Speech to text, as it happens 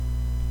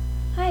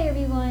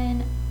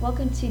everyone.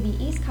 Welcome to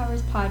the EAST COBBER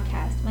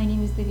podcast. My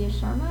name is Divya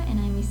Sharma and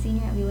I'm a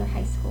senior at Wheeler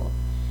High School.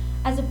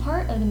 As a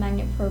part of the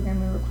magnet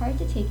program, we're required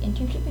to take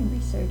internship and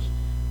research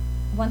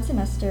one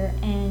semester,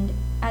 and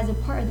as a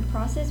part of the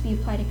process, we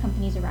apply to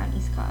companies around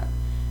East Cobb.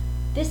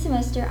 This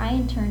semester, I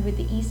interned with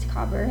the EAST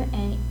COBBER,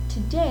 and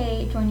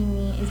today joining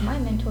me is my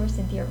mentor,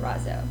 Cynthia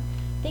Rozzo.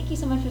 Thank you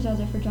so much,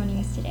 Rozzo, for joining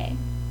us today.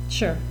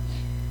 Sure.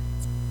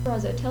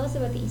 Rozzo, tell us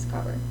about the EAST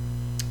COBBER.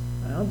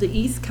 Well, the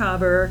EAST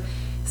COBBER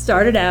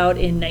started out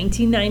in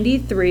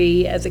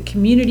 1993 as a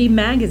community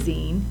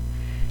magazine.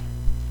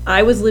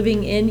 I was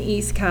living in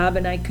East Cobb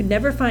and I could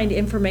never find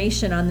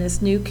information on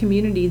this new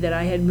community that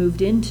I had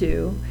moved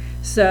into.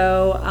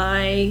 So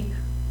I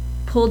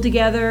pulled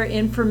together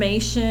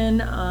information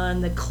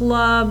on the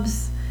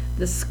clubs,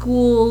 the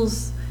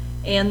schools,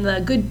 and the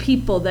good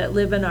people that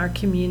live in our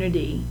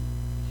community.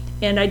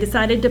 And I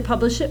decided to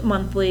publish it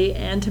monthly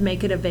and to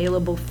make it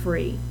available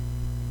free.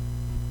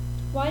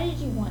 Why did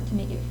you want to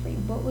make it free?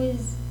 What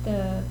was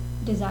the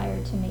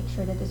desire to make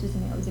sure that this was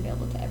something that was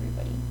available to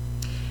everybody?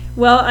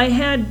 Well, I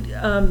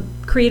had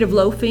Creative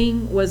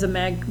Loafing was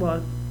a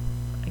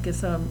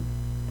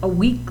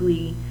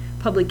weekly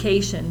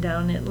publication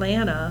down in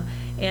Atlanta,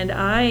 and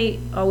I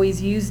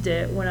always used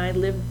it when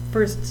I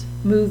first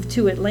moved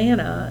to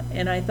Atlanta,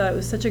 and I thought it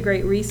was such a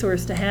great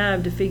resource to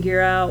have to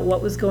figure out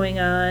what was going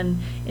on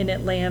in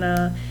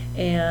Atlanta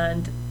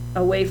and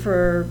a way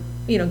for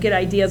get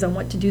ideas on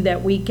what to do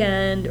that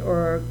weekend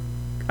or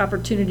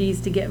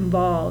opportunities to get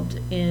involved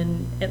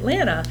in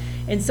Atlanta.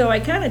 And so I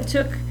kind of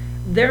took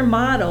their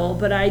model,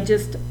 but I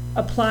just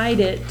applied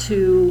it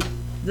to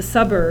the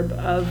suburb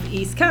of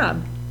East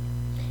Cobb.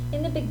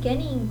 In the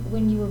beginning,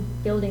 when you were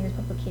building this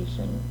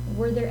publication,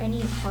 were there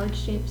any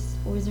hardships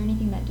or was there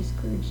anything that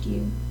discouraged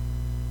you?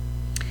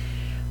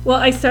 Well,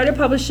 I started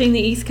publishing the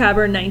EAST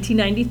COBBER in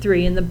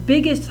 1993, and the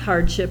biggest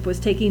hardship was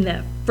taking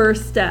that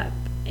first step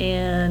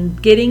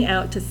and getting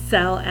out to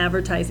sell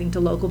advertising to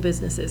local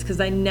businesses, because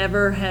I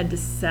never had to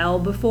sell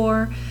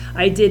before.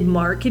 I did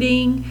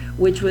marketing,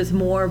 which was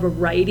more of a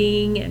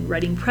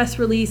writing press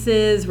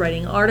releases,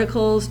 writing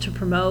articles to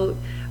promote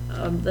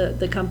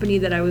the company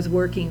that I was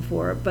working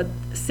for. But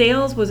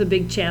sales was a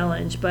big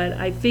challenge, but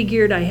I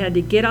figured I had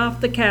to get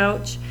off the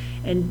couch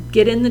and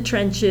get in the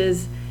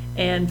trenches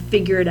and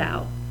figure it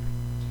out.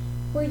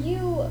 Were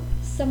you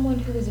someone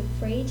who was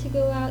afraid to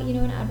go out,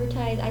 and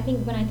advertise? I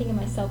think when I think of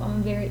myself,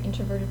 I'm a very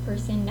introverted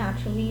person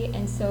naturally,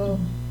 and so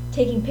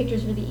taking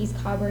pictures for the EAST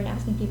COBBER and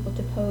asking people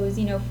to pose,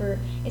 for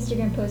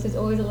Instagram posts is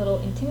always a little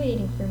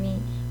intimidating for me.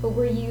 But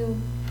were you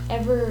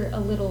ever a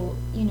little,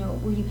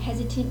 were you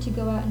hesitant to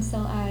go out and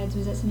sell ads?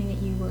 Was that something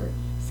that you were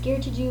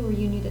scared to do, or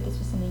you knew that this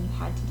was something you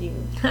had to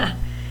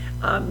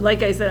do?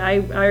 Like I said,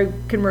 I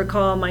can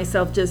recall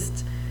myself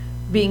just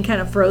being kind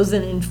of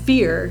frozen in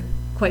fear,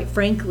 quite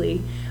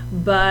frankly.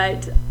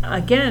 But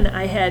again,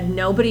 I had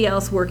nobody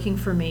else working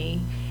for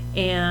me,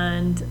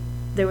 and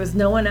there was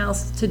no one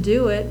else to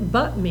do it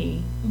but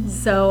me. Mm-hmm.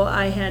 So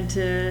I had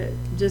to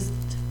just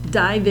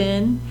dive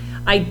in.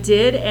 I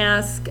did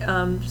ask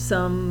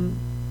some,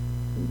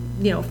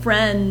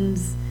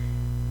 friends,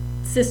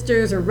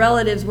 sisters, or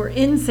relatives were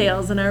in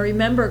sales, and I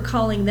remember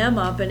calling them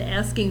up and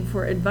asking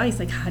for advice,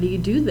 like, how do you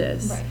do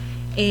this? Right.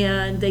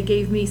 And they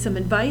gave me some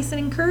advice and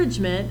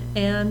encouragement.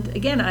 And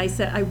again, I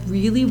said I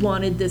really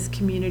wanted this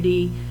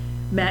community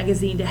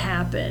magazine to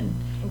happen.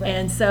 Right.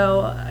 And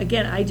so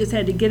again, I just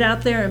had to get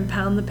out there and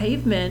pound the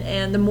pavement,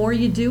 and the more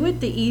you do it,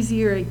 the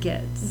easier it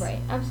gets. Right,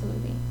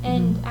 absolutely.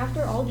 And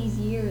after all these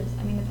years,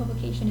 the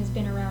publication has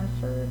been around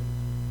for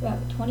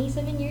about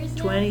 27 years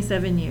now?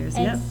 27 years,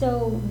 and yep. So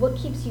what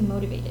keeps you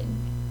motivated?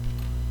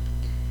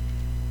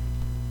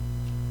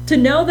 To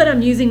know that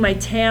I'm using my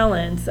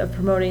talents of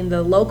promoting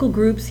the local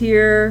groups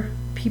here,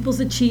 people's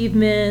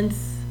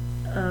achievements,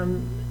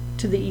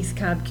 to the East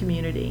Cobb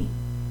community.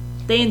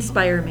 They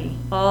inspire me.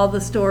 All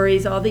the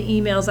stories, all the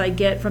emails I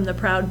get from the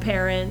proud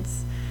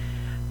parents,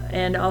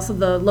 and also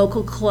the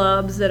local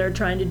clubs that are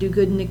trying to do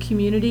good in the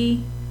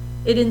community.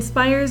 It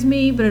inspires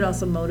me, but it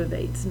also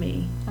motivates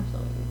me.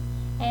 Absolutely.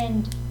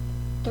 And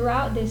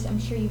throughout this, I'm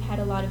sure you've had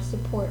a lot of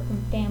support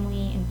from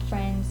family and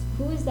friends.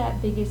 Who is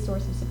that biggest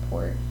source of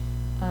support?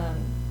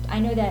 I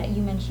know that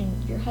you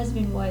mentioned your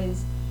husband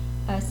was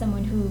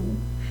someone who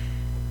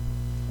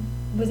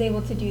was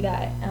able to do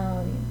that.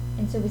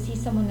 And so was he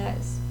someone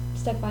that's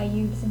stuck by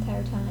you this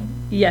entire time?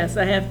 Yes,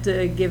 I have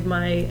to give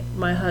my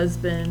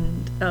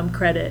husband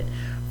credit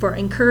for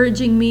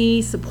encouraging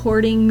me,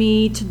 supporting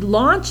me to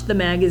launch the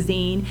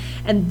magazine.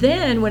 And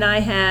then when I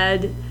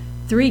had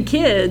 3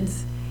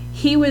 kids,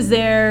 he was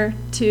there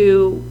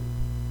to,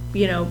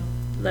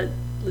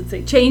 let's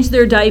say, change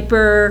their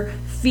diaper,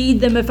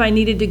 feed them if I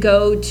needed to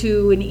go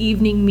to an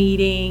evening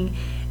meeting,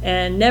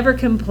 and never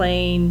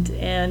complained.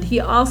 And he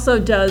also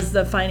does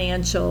the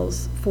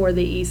financials for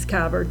the EAST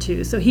COBBER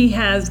too, so he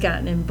has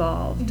gotten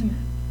involved.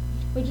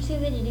 Mm-hmm. Would you say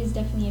that it is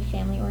definitely a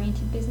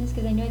family-oriented business?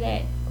 Because I know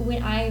that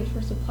when I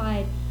first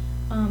applied,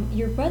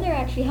 your brother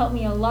actually helped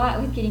me a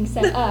lot with getting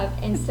set up,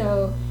 and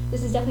so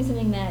this is definitely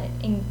something that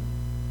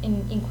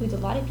includes a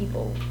lot of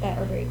people that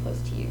are very close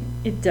to you.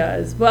 It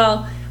does.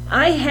 Well,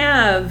 I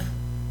have,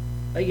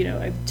 I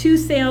have 2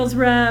 sales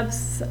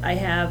reps, I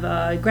have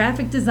a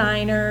graphic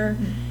designer,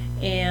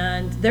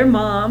 and they're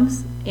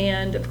moms,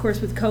 and of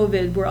course with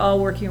COVID, we're all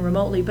working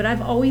remotely, but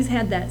I've always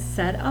had that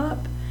set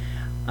up.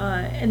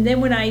 And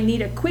then when I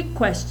need a quick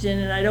question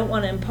and I don't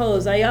want to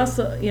impose, I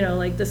also,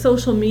 like the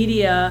social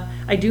media,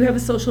 I do have a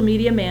social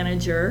media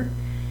manager,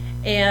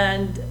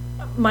 and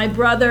my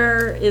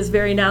brother is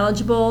very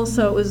knowledgeable,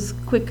 so it was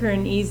quicker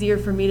and easier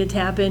for me to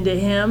tap into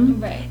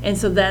him. Right. And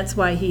so that's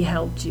why he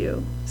helped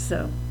you,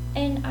 so.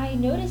 And I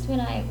noticed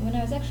when I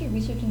was actually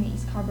researching the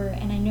EAST COBBER,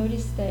 and I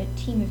noticed the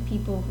team of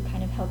people who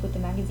kind of help with the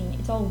magazine,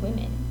 it's all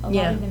women. A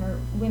lot of them are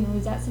women.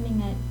 Was that something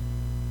that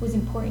was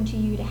important to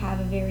you, to have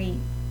a very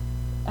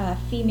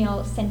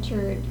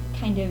female-centered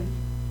kind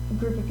of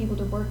group of people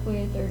to work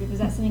with, or was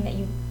that something that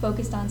you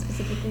focused on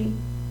specifically?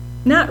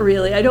 Not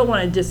really. I don't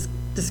want to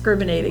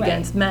discriminate Right.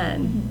 against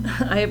men.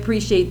 Mm-hmm. I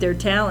appreciate their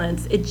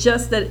talents. It's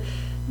just that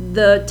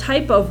the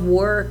type of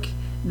work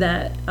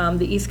that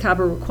the EAST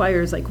COBBER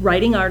requires, like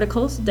writing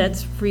articles,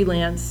 that's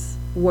freelance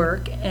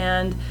work,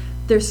 and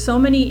there's so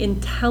many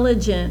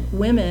intelligent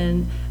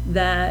women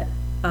that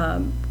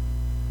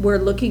were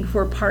looking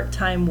for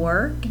part-time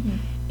work,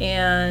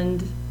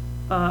 and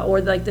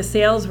or like the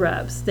sales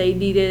reps, they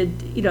needed,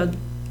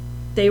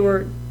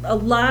 a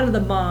lot of the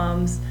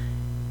moms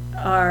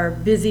are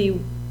busy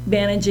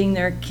managing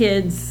their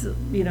kids,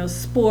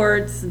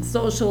 sports and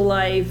social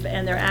life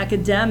and their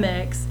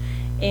academics.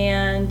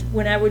 And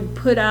when I would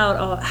put out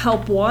a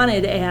help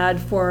wanted ad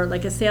for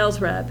like a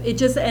sales rep, it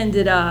just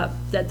ended up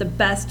that the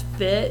best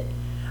fit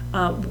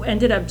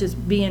ended up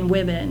just being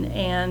women,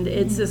 and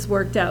it's just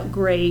worked out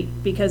great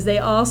because they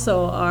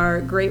also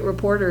are great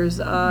reporters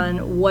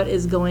on what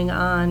is going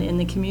on in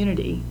the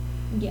community.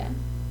 Yeah,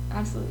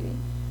 absolutely.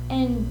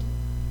 And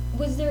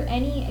is there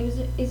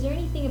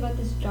anything about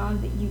this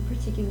job that you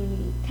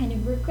particularly kind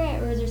of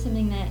regret, or is there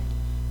something that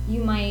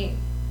you might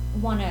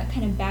want to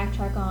kind of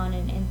backtrack on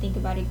and think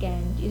about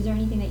again? Is there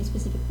anything that you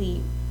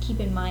specifically keep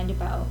in mind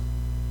about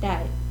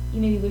that you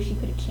maybe wish you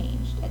could have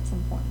changed at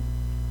some point?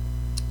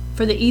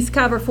 For the EAST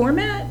COBBER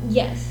format?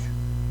 Yes.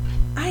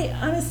 I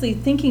honestly,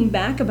 thinking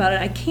back about it,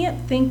 I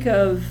can't think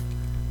of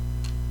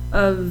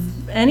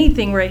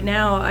anything right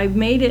now. I've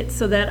made it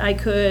so that I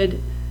could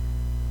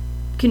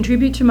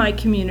contribute to my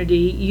community,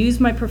 use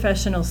my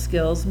professional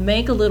skills,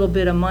 make a little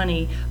bit of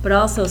money, but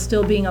also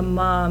still being a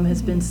mom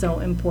has been so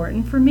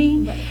important for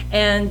me. Right.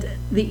 And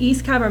the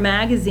EAST COBBER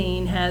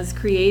magazine has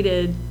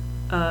created,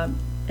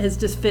 has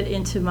just fit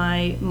into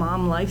my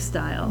mom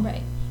lifestyle.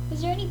 Right.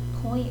 Was there any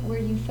point where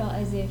you felt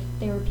as if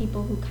there were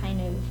people who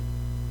kind of,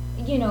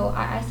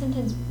 I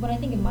sometimes, when I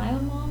think of my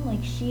own mom,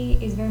 like she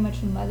is very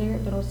much a mother,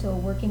 but also a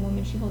working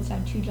woman. She holds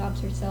down 2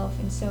 jobs herself.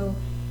 And so,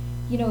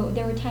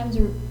 there were times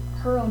where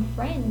her own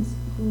friends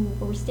who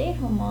were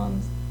stay-at-home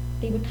moms,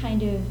 they would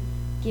kind of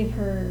give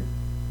her,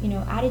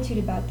 attitude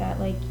about that.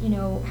 Like,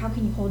 how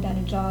can you hold down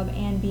a job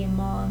and be a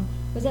mom?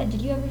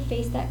 Did you ever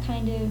face that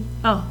kind of?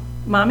 Oh,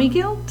 mommy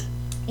guilt?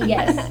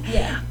 Yes,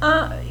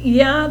 yeah.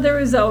 Yeah, there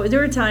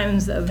were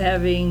times of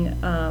having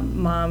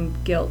mom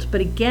guilt, but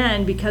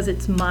again, because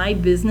it's my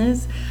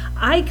business,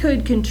 I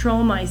could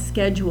control my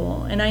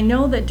schedule, and I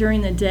know that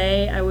during the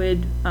day I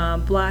would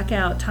block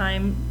out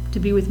time to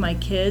be with my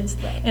kids,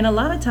 Right. and a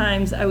lot of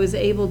times I was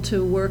able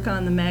to work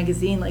on the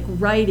magazine, like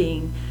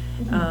writing.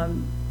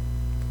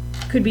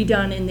 Could be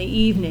done in the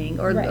evening,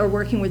 or Right. or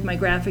working with my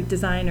graphic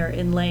designer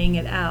and laying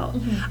it out.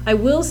 Mm-hmm. I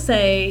will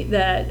say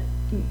that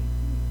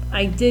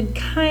I did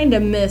kind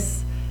of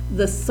miss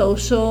the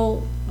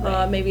social,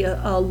 Right. maybe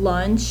a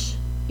lunch,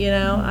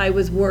 I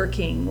was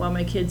working while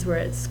my kids were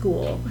at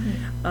school.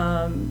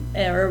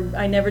 Or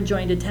I never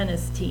joined a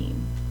tennis team,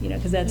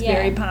 because that's Yeah.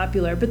 very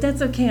popular, but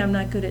that's okay, I'm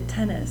not good at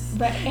tennis.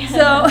 Right.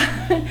 So,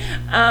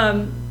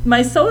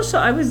 my social,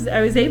 I was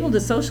able to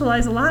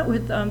socialize a lot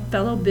with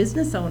fellow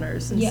business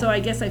owners, and Yeah. so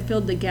I guess I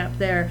filled the gap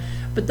there.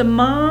 But the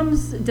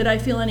moms, did I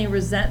feel any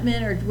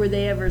resentment, or were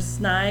they ever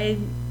snide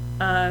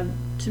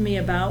to me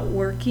about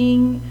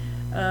working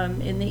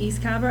in the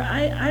EAST COBBER?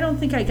 I don't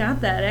think I got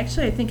that.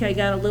 Actually, I think I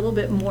got a little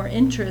bit more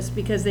interest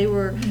because they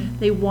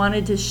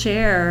wanted to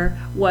share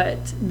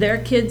what their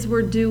kids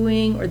were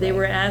doing, or they Right.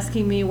 were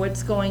asking me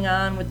what's going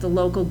on with the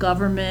local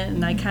government,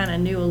 and I kind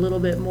of knew a little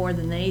bit more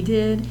than they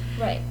did.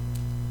 Right.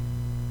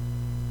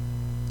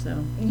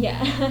 So.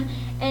 Yeah.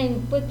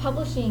 And with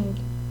publishing,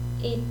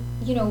 it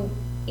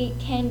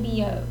can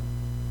be a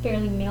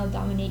fairly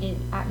male-dominated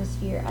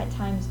atmosphere at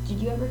times.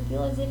 Did you ever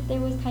feel as if there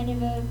was kind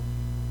of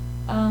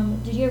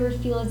did you ever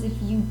feel as if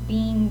you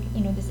being,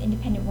 this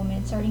independent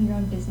woman, starting your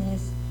own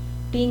business,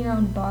 being your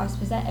own boss,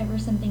 was that ever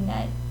something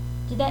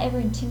did that ever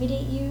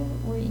intimidate you?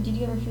 Or did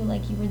you ever feel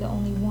like you were the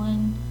only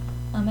one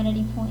at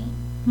any point?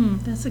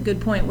 That's a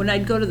good point. When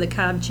I'd go to the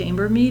Cobb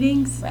Chamber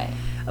meetings, Right.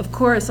 of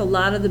course, a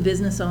lot of the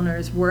business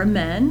owners were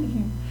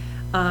men.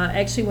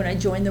 Actually, when I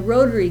joined the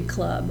Rotary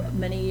Club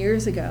many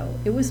years ago,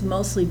 it was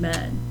mostly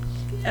men.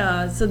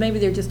 So maybe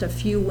there are just a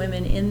few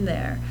women in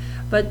there.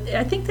 But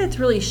I think that's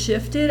really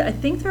shifted. I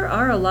think there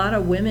are a lot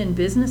of women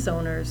business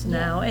owners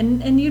now, Yeah.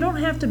 and you don't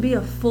have to be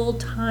a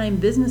full-time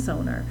business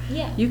owner.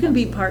 Yeah, You can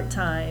be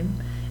absolutely.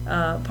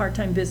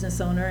 part-time business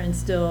owner and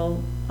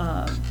still,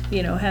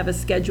 have a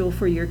schedule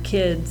for your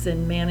kids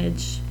and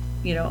manage,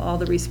 all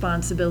the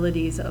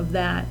responsibilities of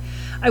that.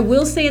 I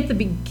will say at the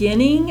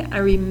beginning, I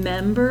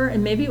remember,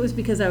 and maybe it was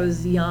because I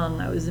was young,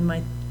 I was in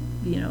my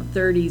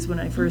 30s when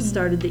I first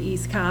started the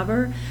EAST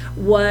COBBER,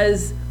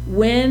 was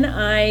when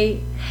I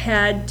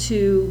had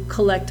to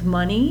collect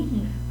money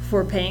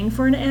for paying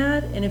for an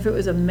ad, and if it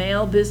was a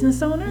male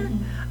business owner,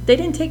 they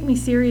didn't take me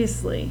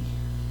seriously.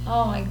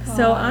 Oh my God.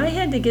 So I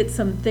had to get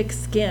some thick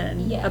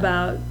skin Yeah.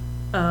 about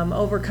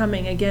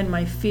overcoming, again,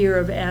 my fear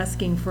of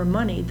asking for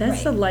money.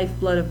 That's the Right.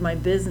 lifeblood of my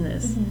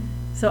business. Mhm.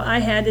 So I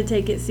had to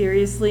take it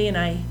seriously, and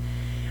I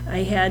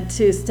had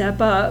to step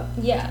up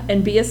Yeah.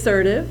 and be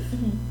assertive,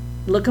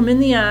 look them in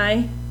the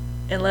eye,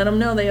 and let them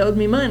know they owed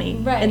me money.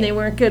 Right. And they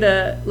weren't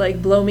gonna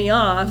blow me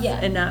off Yeah.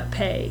 and not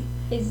pay.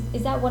 Is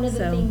that one of the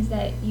So- things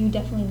that you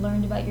definitely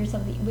learned about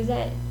yourself? Was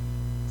that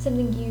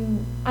something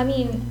I'm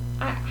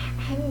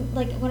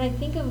like, when I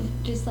think of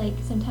just like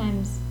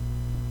sometimes,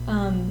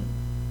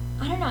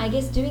 I don't know, I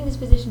guess doing this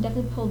position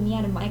definitely pulled me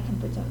out of my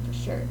comfort zone for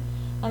sure.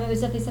 It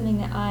was definitely something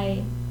that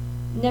I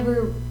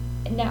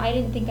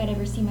didn't think I'd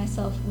ever see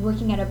myself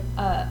working at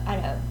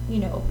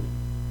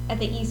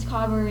the EAST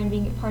COBBER and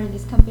being a part of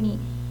this company.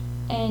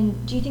 And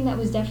do you think that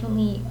was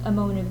definitely a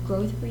moment of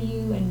growth for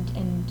you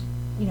and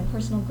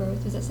personal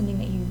growth? Was that something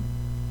that you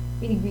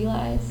really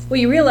realized? Well,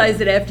 you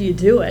realize it after you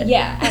do it.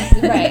 Yeah,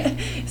 absolutely, right.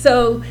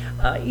 So,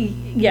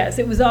 yes,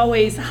 it was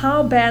always,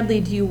 how badly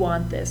do you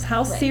want this?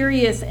 How Right.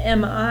 serious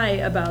am I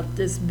about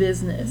this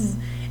business?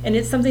 And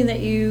it's something that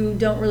you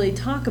don't really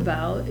talk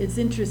about. It's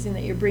interesting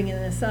that you're bringing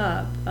this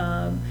up.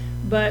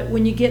 But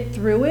when you get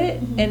through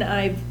it,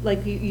 and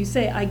like you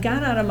say, I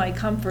got out of my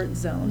comfort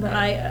zone.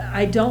 Right.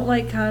 I don't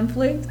like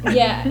conflict.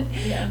 Yeah.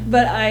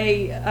 But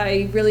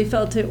I really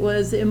felt it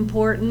was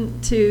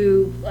important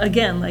to,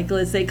 again, like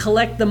let's say,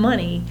 collect the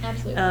money.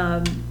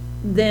 Absolutely.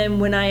 Then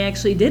when I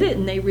actually did it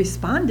and they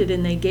responded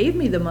and they gave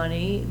me the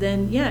money,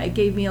 then it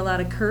gave me a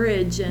lot of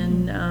courage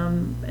and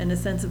a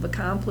sense of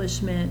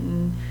accomplishment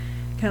and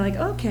kind of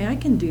like, okay, I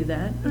can do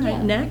that. All right,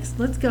 Yeah. next,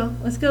 let's go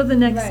to the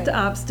next Right.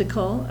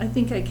 obstacle. I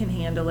think I can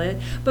handle it.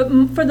 But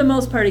for the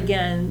most part,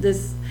 again,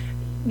 this,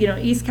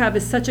 EAST COBB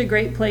is such a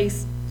great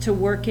place to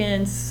work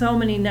in. So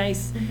many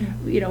nice,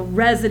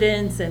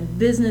 residents and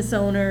business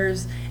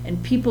owners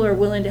and people are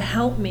willing to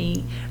help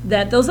me,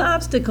 that those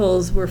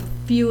obstacles were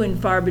few and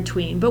far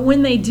between. But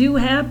when they do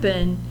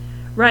happen,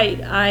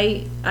 right,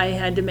 I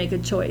had to make a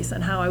choice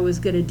on how I was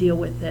going to deal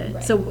with it.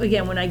 Right. So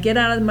again, when I get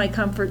out of my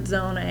comfort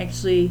zone, I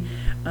actually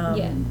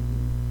Yeah.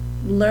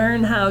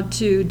 learn how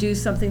to do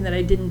something that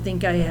I didn't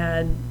think I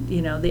had,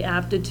 the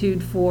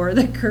aptitude for,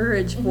 the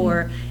courage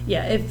for.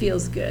 Yeah, it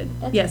feels good.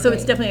 That's So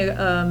it's great. definitely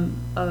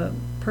a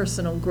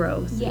personal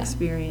growth Yeah.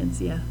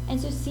 experience. Yeah. And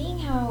so seeing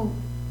how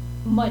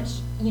much,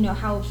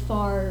 how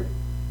far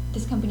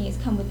this company has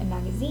come with a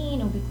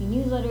magazine, a weekly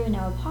newsletter,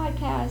 now a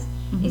podcast,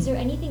 is there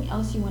anything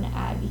else you want to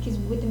add? Because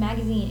with the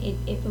magazine,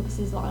 it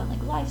focuses a lot on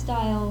like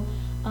lifestyle,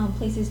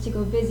 places to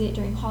go visit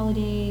during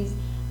holidays,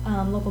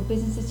 local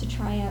businesses to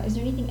try out. Is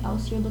there anything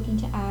else you're looking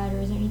to add, or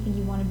is there anything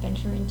you want to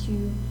venture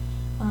into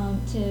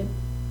to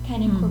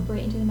kind of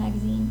incorporate into the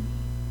magazine?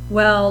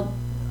 Well,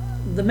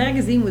 the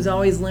magazine was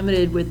always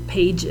limited with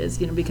pages,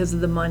 because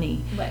of the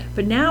money. Right.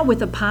 But now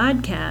with a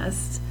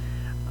podcast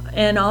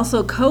and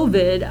also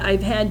COVID,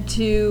 I've had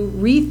to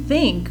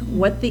rethink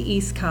what the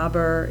EAST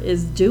COBBER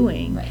is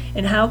doing. Right.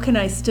 And how can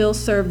I still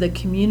serve the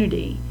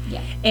community.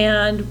 Yeah.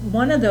 And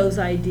one of those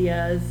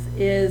ideas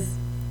is,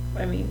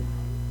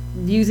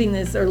 using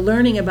this or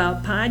learning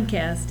about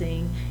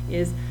podcasting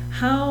is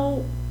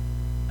how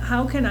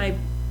can I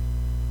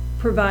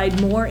provide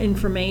more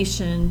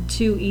information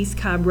to EAST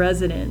COBB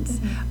residents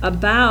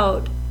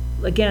about,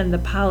 again, the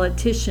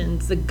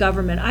politicians, the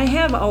government. I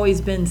have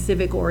always been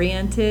civic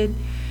oriented,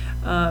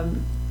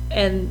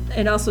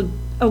 and also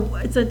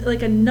it's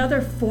like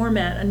another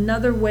format,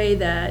 another way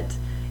that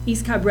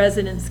EAST COBB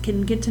residents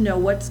can get to know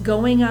what's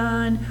going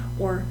on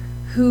or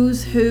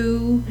who's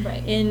who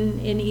Right.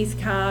 in EAST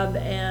COBB,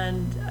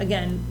 and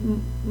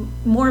again,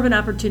 more of an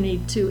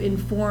opportunity to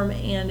inform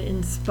and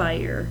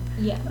inspire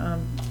Yeah.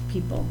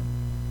 people.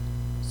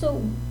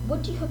 So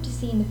what do you hope to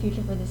see in the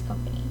future for this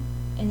company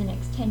in the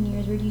next 10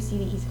 years? Where do you see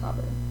the EAST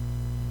COBBER?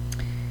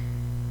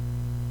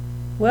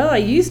 Well, I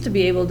used to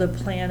be able to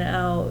plan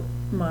out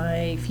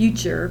my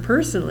future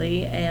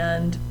personally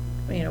and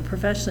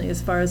professionally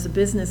as far as the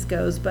business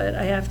goes, but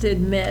I have to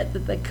admit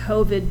that the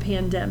COVID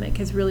pandemic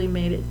has really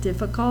made it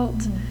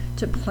difficult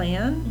to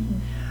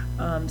plan.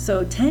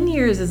 So 10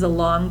 years is a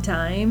long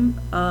time.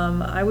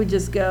 I would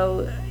just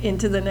go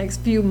into the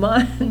next few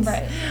months.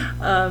 Right.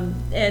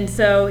 And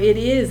so it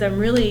is, I'm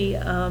really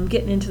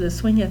getting into the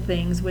swing of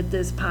things with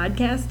this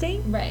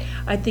podcasting. Right.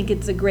 I think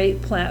it's a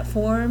great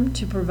platform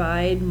to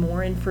provide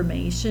more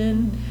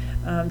information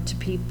to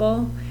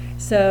people.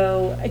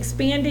 So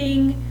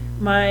expanding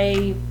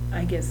my,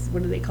 I guess,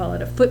 what do they call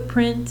it, a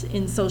footprint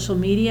in social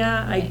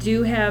media. I Right.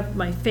 do have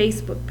my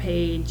Facebook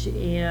page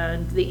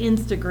and the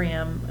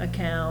Instagram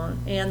account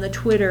and the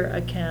Twitter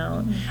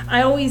account.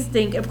 I always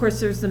think, of course,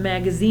 there's the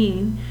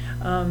magazine,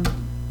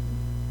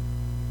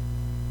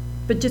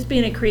 but just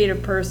being a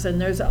creative person,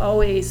 there's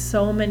always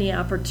so many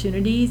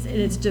opportunities, and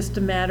it's just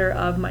a matter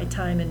of my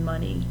time and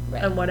money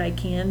Right. and what I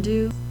can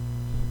do.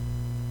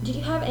 Did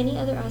you have any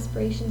other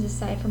aspirations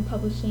aside from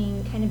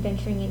publishing, kind of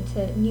venturing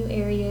into new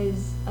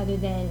areas other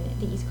than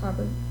the EAST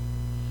COBBER?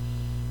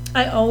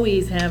 I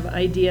always have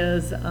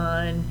ideas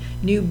on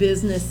new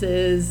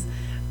businesses,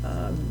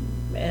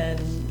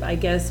 and I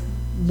guess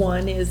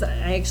one is,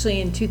 I actually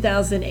in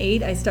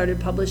 2008 I started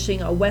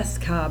publishing a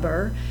EAST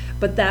COBBER,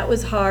 but that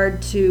was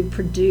hard to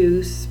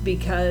produce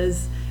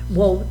because,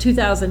 well,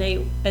 2008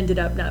 ended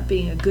up not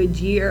being a good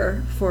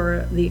year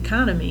for the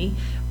economy,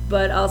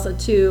 but also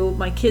too,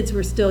 my kids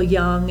were still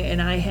young and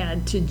I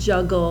had to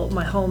juggle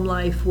my home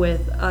life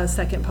with a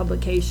second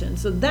publication,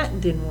 so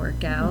that didn't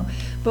work out.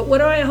 But what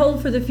do I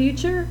hold for the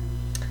future?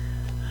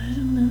 I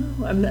don't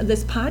know.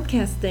 This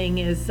podcast thing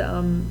is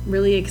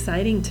really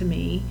exciting to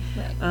me.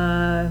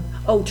 Right.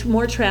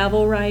 More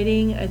travel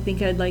writing. I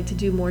think I'd like to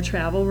do more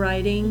travel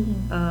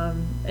writing.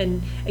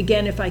 And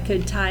again, if I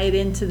could tie it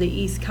into the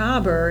EAST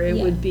COBBER, it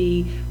Yeah. would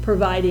be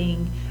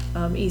providing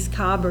EAST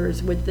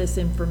COBBERs with this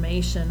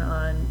information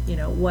on,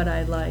 what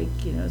I like,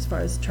 as far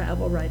as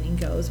travel writing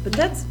goes. But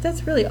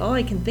that's really all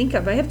I can think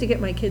of. I have to get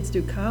my kids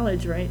through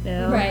college right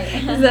now. Right.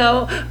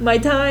 So my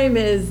time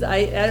is,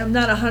 I'm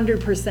not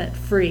 100%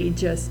 free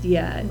just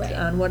yet Right.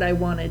 on what I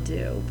want to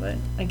do. But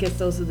I guess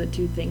those are the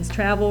two things,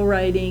 travel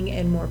writing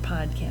and more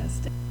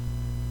podcasting.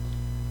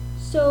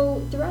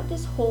 So throughout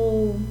this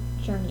whole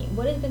journey,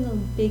 what has been the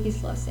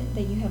biggest lesson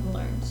that you have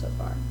learned so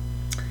far?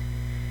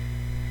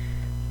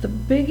 The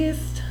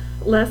biggest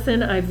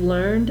lesson I've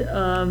learned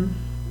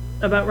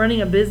about running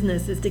a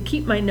business is to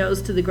keep my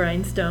nose to the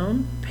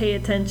grindstone, pay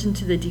attention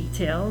to the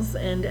details,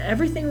 and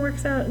everything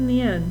works out in the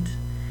end.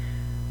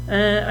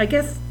 I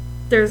guess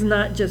there's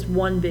not just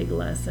one big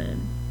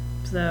lesson.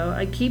 So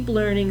I keep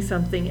learning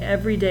something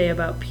every day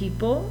about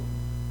people,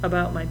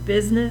 about my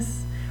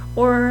business,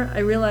 or I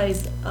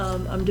realize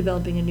I'm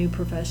developing a new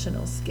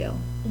professional skill.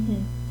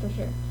 For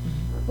sure.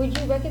 Would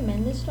you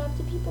recommend this job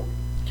to people?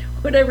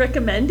 Would I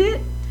recommend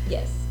it?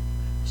 Yes.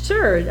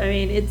 Sure. I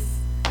mean,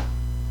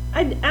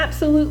 I'd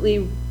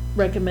absolutely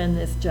recommend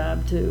this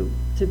job to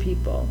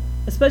people,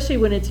 especially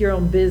when it's your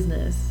own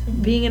business.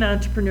 Being an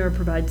entrepreneur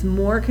provides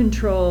more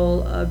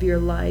control of your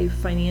life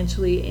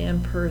financially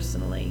and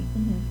personally.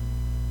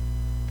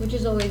 Which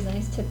is always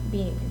nice, to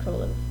be in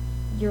control of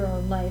your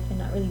own life and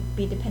not really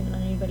be dependent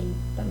on anybody.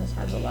 That must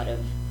have a lot of...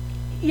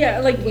 Yeah,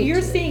 like Way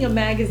you're to it. seeing a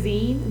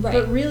magazine, Right.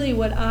 but really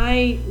what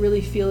I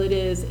really feel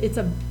it's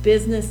a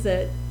business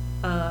that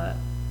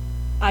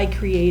I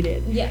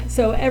created. Yeah.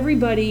 So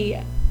everybody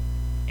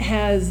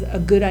has a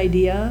good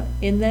idea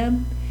in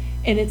them,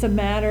 and it's a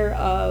matter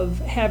of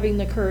having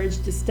the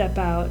courage to step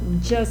out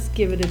and just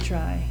give it a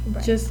try.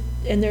 Right.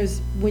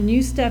 When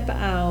you step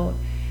out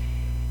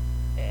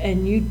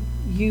and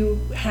you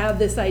have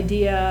this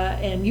idea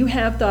and you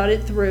have thought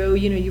it through,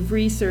 you've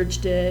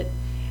researched it,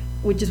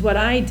 which is what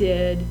I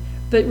did,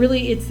 but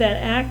really it's that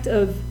act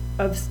of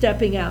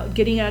stepping out,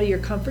 getting out of your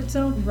comfort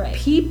zone. Right.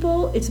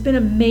 People, it's been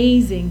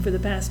amazing for the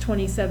past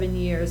 27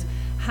 years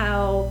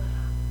how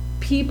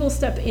people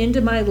step into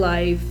my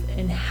life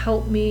and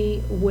help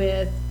me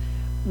with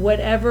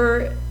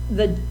whatever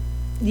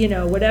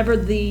whatever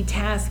the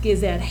task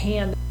is at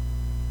hand.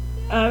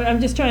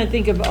 I'm just trying to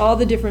think of all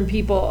the different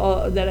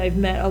people that I've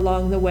met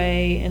along the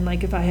way, and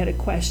like if I had a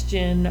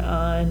question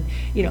on,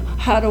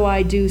 how do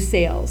I do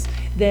sales,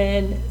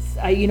 then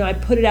I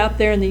put it out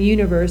there in the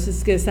universe.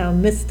 It's going to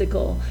sound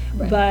mystical,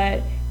 Right.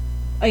 but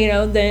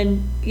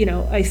then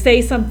I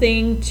say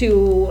something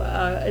to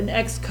an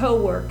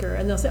ex-coworker,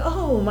 and they'll say,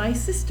 "Oh, my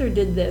sister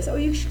did this. Oh,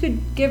 you should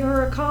give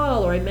her a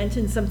call." Or I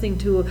mentioned something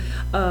to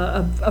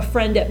a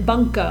friend at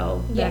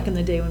Bunko back Yeah. in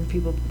the day when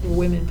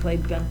women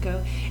played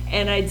Bunko,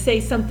 and I'd say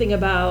something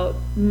about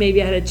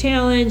maybe I had a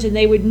challenge, and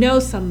they would know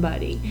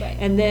somebody, Right.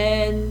 and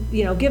then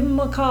give them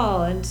a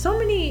call. And so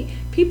many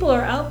people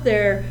are out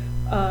there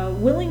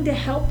willing to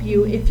help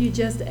you if you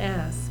just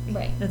ask.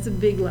 Right. That's a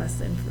big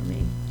lesson for me.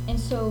 And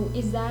so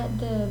is that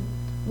the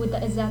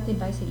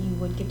advice that you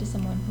would give to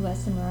someone who has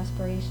similar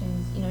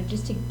aspirations,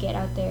 just to get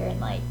out there and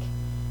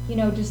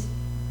just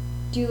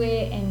do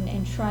it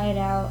and try it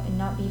out and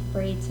not be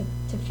afraid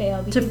to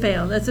fail? To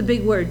fail, that's a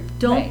big word.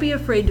 Don't Right. be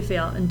afraid to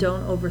fail, and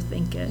don't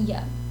overthink it.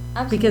 Yeah,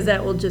 absolutely. Because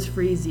that will just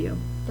freeze you.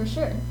 For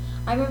sure.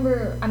 I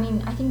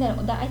think that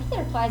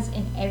applies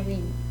in every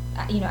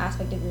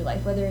aspect of your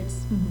life, whether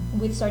it's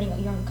with starting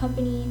your own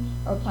company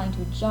or applying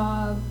to a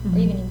job or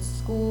even in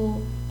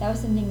school. That was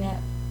something that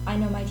I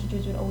know my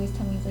teachers would always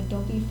tell me, is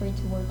don't be afraid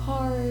to work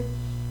hard,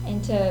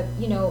 and to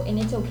and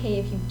it's okay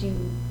if you do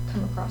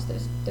come across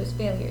those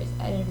failures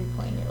at every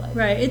point in your life.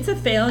 Right, it's a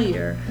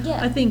failure. Yeah.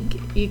 I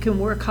think you can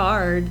work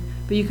hard,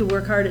 but you could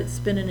work hard at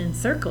spinning in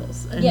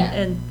circles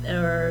Yeah.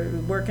 or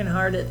working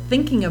hard at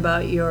thinking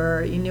about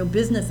your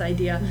business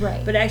idea.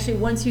 Right. But actually,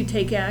 once you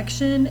take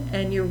action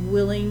and you're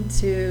willing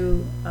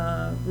to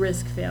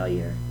risk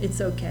failure,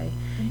 it's okay.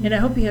 Mhm. And I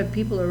hope you have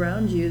people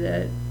around you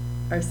that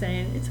are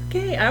saying it's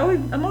okay.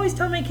 I'm always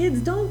telling my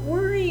kids, don't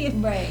worry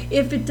Right.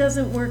 if it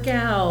doesn't work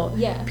out.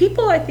 Yeah.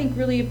 People, I think,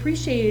 really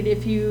appreciate it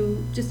if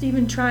you just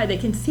even try. They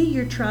can see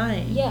you're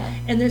trying. Yeah.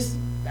 And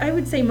I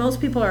would say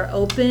most people are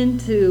open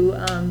to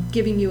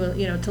giving you,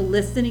 to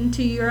listening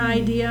to your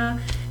idea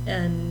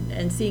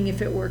and seeing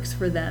if it works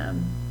for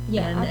them.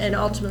 Yeah, and absolutely.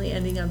 ultimately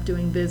ending up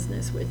doing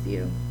business with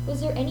you.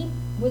 Was there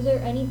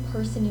any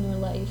person in your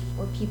life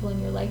or people in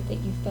your life that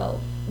you felt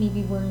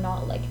maybe were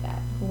not like that,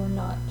 who were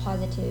not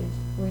positive,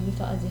 where you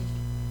felt as if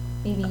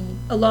maybe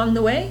Along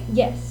the way?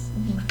 yes.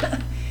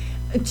 Mhm.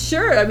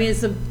 Sure. I mean,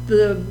 it's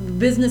the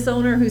business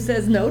owner who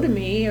says no to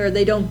me, or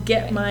they don't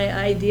get Right. my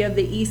idea of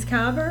the EAST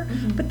COBBER,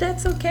 Mhm. but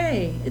that's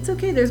okay. It's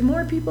okay. There's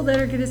more people that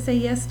are going to say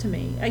yes to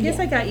me. I guess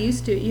Yeah. I got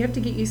used to it. You have to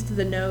get used to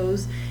the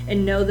no's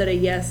and know that a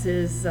yes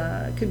is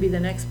could be the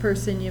next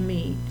person you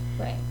meet.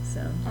 Right. So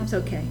it's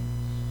Absolutely. okay.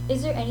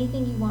 Is there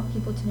anything you want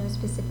people to know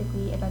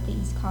specifically about the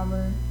EAST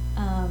COBBER?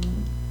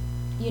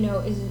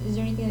 Is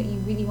there anything that you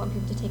really want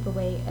people to take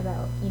away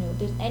about, if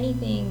there's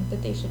anything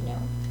that they should know,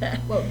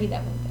 what would be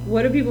that one thing?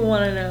 What do people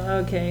want to know?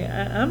 Okay,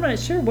 I'm not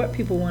sure what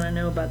people want to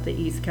know about the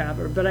EAST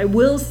COBBER, but I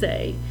will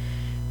say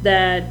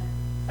that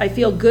I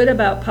feel good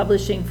about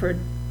publishing for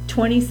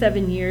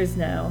 27 years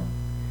now.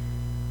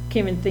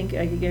 Can't even think,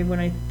 when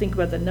I think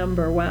about the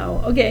number,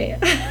 wow, okay.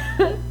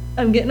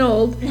 I'm getting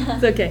old,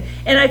 it's okay.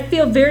 And I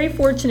feel very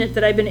fortunate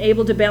that I've been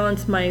able to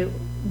balance my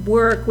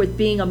work with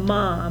being a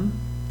mom.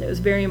 That was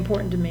very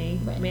important to me,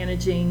 Right.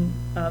 managing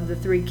the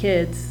 3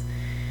 kids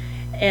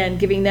and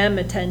giving them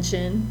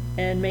attention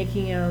and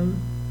making them,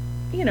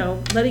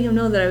 letting them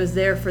know that I was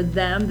there for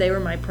them. They were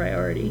my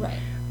priority. Right.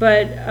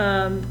 But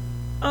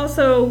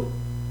also,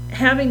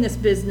 having this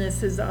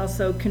business has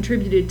also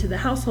contributed to the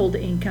household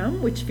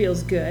income, which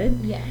feels good.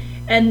 Yeah.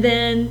 And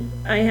then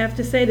I have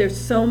to say, there's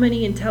so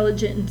many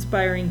intelligent,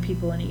 inspiring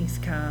people in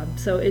East Cobb.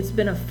 So it's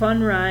been a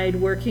fun ride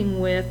working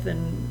with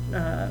and,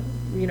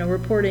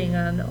 reporting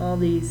on all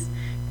these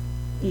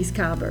East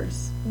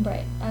Cobbers.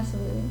 Right,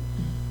 absolutely.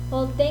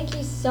 Well, thank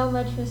you so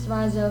much, Ms.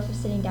 Rozzo, for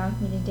sitting down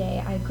with me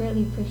today. I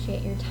greatly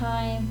appreciate your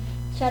time.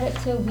 Shout out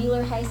to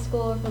Wheeler High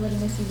School for letting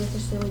us use their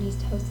facilities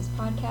to host this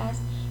podcast.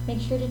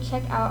 Make sure to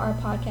check out our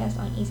podcast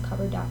on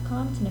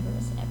eastcobber.com to never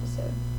miss an episode.